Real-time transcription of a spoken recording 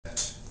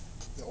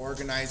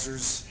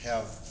organizers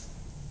have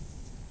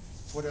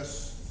put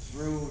us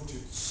through to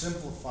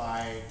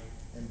simplify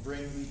and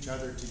bring each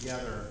other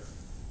together.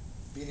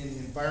 Being in the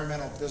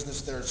environmental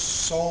business, there's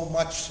so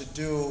much to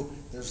do,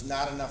 there's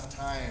not enough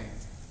time.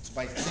 So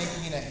by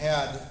thinking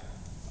ahead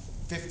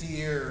 50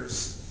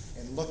 years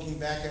and looking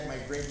back at my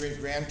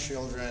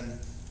great-great-grandchildren,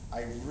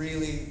 I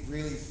really,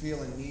 really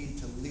feel a need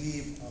to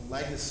leave a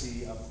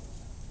legacy of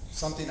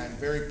something I'm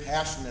very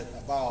passionate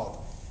about,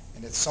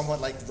 and it's somewhat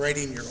like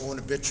writing your own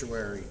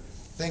obituary.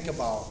 Think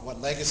about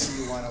what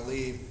legacy you want to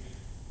leave.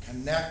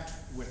 Connect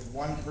with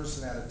one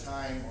person at a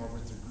time or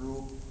with a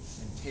group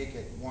and take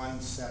it one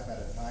step at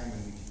a time,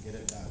 and we can get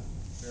it done.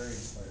 Very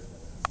inspired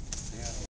by that.